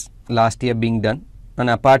systems last year being done. And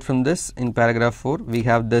apart from this, in paragraph 4, we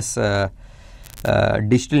have this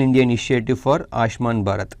Digital India initiative for Ayushman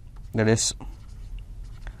Bharat, that is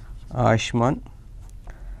Ayushman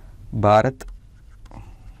Bharat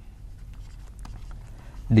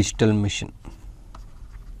Digital Mission,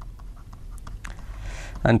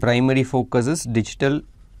 and primary focus is digital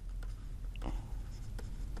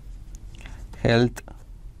health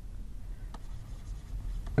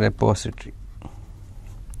repository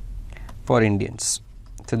for Indians.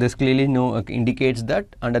 So this clearly indicates that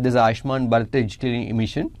under this Ayushman Bharat Digital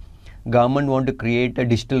Mission, government want to create a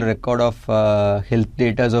digital record of health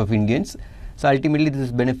data of Indians. So ultimately this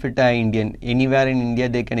benefit a Indian. Anywhere in India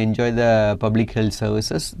they can enjoy the public health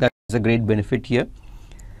services. That is a great benefit here.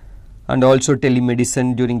 And also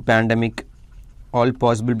telemedicine during pandemic, all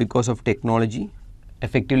possible because of technology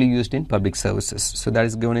effectively used in public services. So that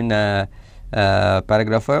is given in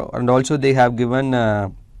paragraph 4. And also they have given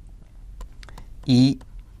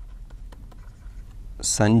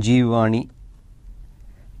Sanjeevani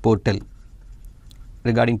portal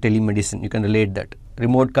regarding telemedicine. You can relate that.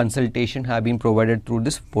 Remote consultation have been provided through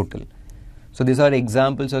this portal. So these are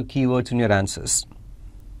examples or keywords in your answers.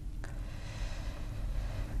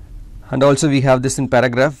 And also we have this in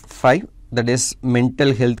paragraph 5, that is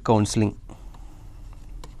mental health counseling.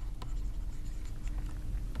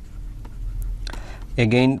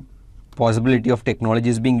 Again, possibility of technology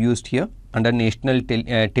is being used here under National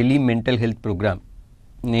Tele Mental Health Program.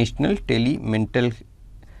 National Tele Mental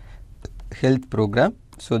Health Program.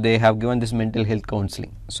 So they have given this mental health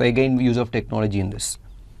counseling. So again, use of technology in this.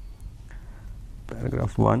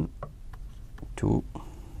 Paragraph 1, 2,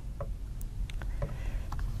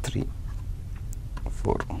 3,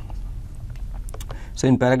 4. So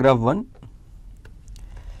in paragraph 1,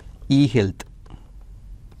 e-health,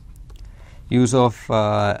 use of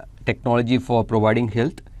technology for providing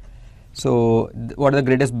health. So what are the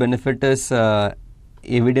greatest benefit is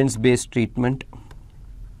evidence-based treatment,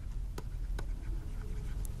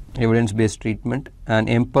 and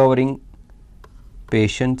empowering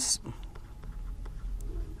patients.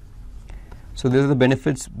 So these are the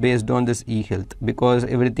benefits based on this e-health, because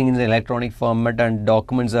everything in the electronic format and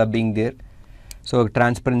documents are being there. So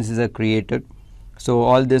transparencies are created. So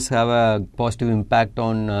all this have a positive impact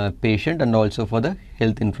on patient and also for the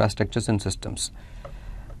health infrastructures and systems.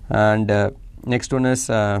 And next one is,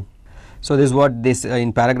 so this is what this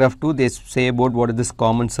in paragraph 2 they say about what is this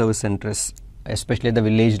common service centers, especially at the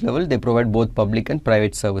village level. They provide both public and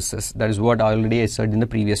private services. That is what already I said in the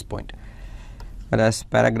previous point. Whereas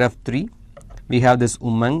paragraph 3, we have this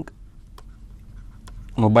Umang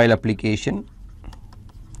mobile application,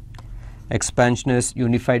 expansion is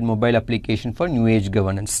unified mobile application for new age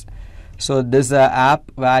governance. So this is an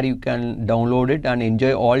app where you can download it and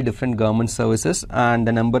enjoy all different government services, and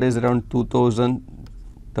the number is around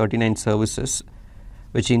 2039 services,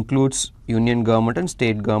 which includes union government and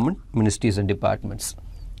state government ministries and departments.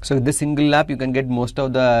 So with this single app you can get most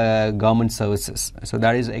of the government services. So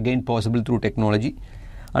that is again possible through technology.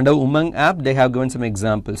 Under Umang app they have given some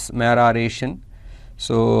examples. Mera Ration,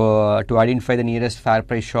 so to identify the nearest fair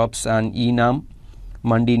price shops, and Enam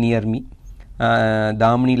Mandi near me,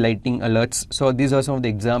 Damani lighting alerts. So these are some of the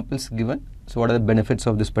examples given. So what are the benefits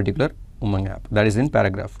of this particular Umang app? That is in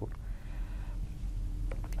paragraph 4.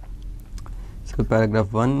 So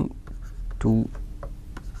paragraph 1, 2,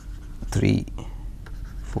 3,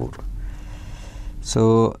 4.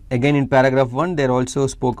 So again in paragraph 1 they also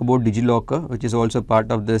spoke about DigiLocker, which is also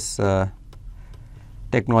part of this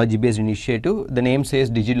technology based initiative. The name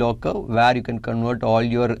says DigiLocker, where you can convert all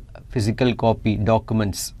your physical copy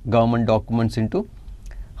documents, government documents, into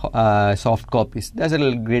soft copies. That's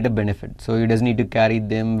a greater benefit. So you doesn't need to carry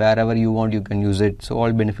them wherever you want, you can use it. So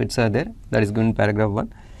all benefits are there. That is given in paragraph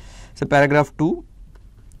 1. So paragraph 2,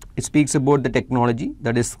 it speaks about the technology,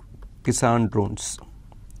 that is Kisan drones.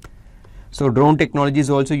 So drone technology is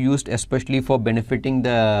also used especially for benefiting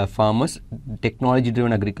the farmers, technology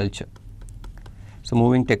driven agriculture. So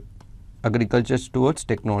moving agriculture towards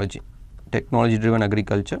technology driven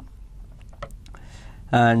agriculture.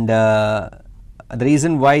 And the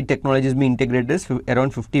reason why technology is being integrated is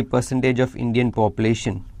around 50% of Indian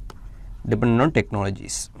population dependent on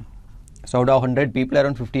technologies. So out of 100 people,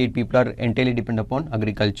 around 58 people are entirely dependent upon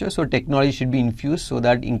agriculture. So technology should be infused so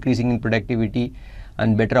that increasing in productivity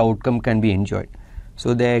and better outcome can be enjoyed.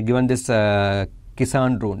 So they are given this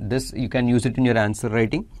Kisan drone. This you can use it in your answer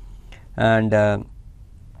writing, and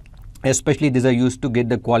especially these are used to get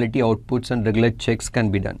the quality outputs and regular checks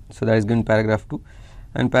can be done. So that is given in paragraph 2.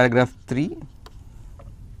 And paragraph 3,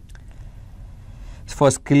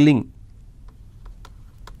 for skilling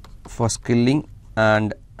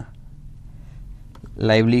and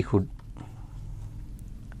livelihood.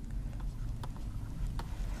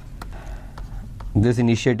 This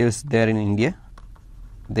initiative is there in India,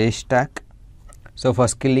 Deshtak. So for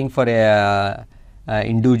skilling for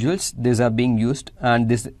individuals, these are being used, and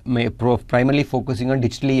this may primarily focusing on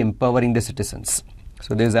digitally empowering the citizens.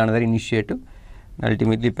 So there is another initiative.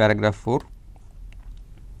 Ultimately paragraph 4.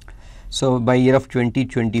 So by year of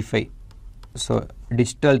 2025, so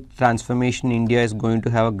digital transformation in India is going to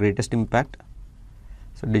have a greatest impact.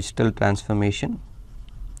 So digital transformation,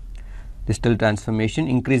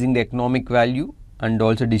 increasing the economic value, and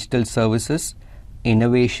also digital services,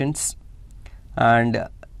 innovations, and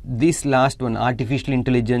this last one, artificial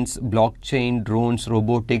intelligence, blockchain, drones,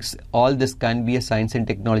 robotics, all this can be a science and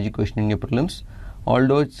technology question in your prelims,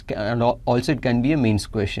 although it can be a mains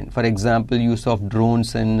question. For example, use of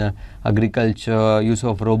drones in agriculture, use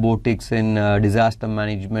of robotics in disaster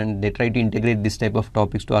management. They try to integrate this type of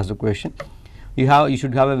topics to ask the question. You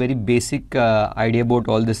should have a very basic idea about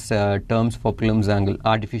all these terms for prelims angle: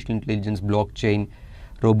 artificial intelligence, blockchain,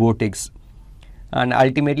 robotics. And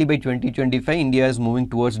ultimately by 2025 India is moving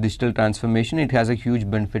towards digital transformation. It has a huge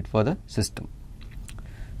benefit for the system.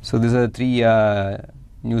 So these are the 3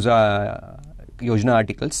 news Yojana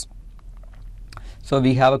articles. So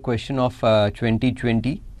we have a question of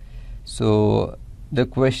 2020. So the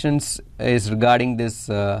questions is regarding this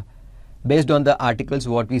based on the articles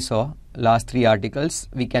what we saw, last 3 articles,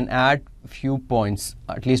 we can add few points,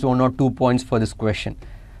 at least 1 or 2 points for this question.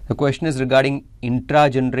 The question is regarding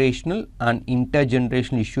intra-generational and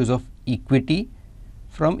intergenerational issues of equity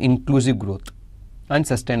from inclusive growth and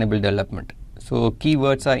sustainable development. So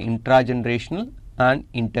keywords are intra-generational and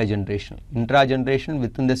intergenerational. Intra-generational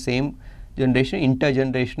within the same generation,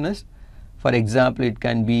 intergenerational is, for example, it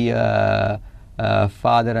can be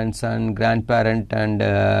father and son, grandparent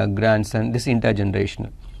and grandson, this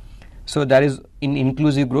intergenerational. So that is in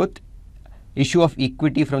inclusive growth, issue of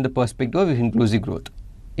equity from the perspective of inclusive growth.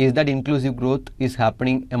 Is that inclusive growth is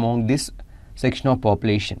happening among this section of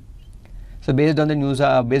population? So based on the news,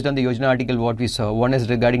 based on the Yojana article what we saw, one is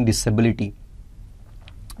regarding disability.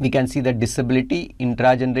 We can see that disability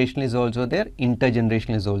intragenerational is also there,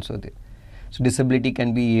 intergenerational is also there. So disability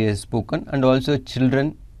can be spoken, and also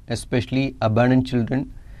children, especially abandoned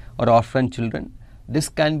children or orphan children. This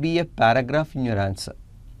can be a paragraph in your answer.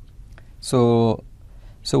 So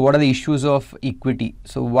what are the issues of equity?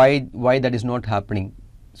 So why that is not happening?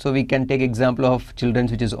 So we can take example of children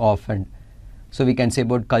which is orphaned. So we can say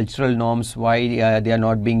about cultural norms, why they are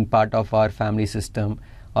not being part of our family system,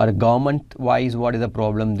 or government wise what is the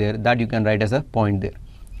problem there, that you can write as a point there.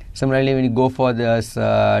 Similarly, when you go for this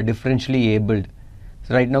differentially abled,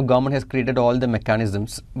 so right now government has created all the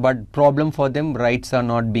mechanisms, but problem for them, rights are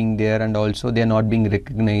not being there, and also they are not being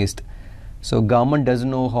recognized. So government doesn't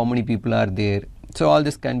know how many people are there. So all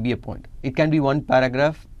this can be a point. It can be one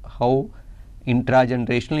paragraph how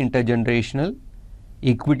intergenerational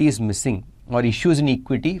equity is missing, or issues in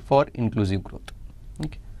equity for inclusive growth.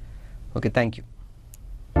 Okay, thank you.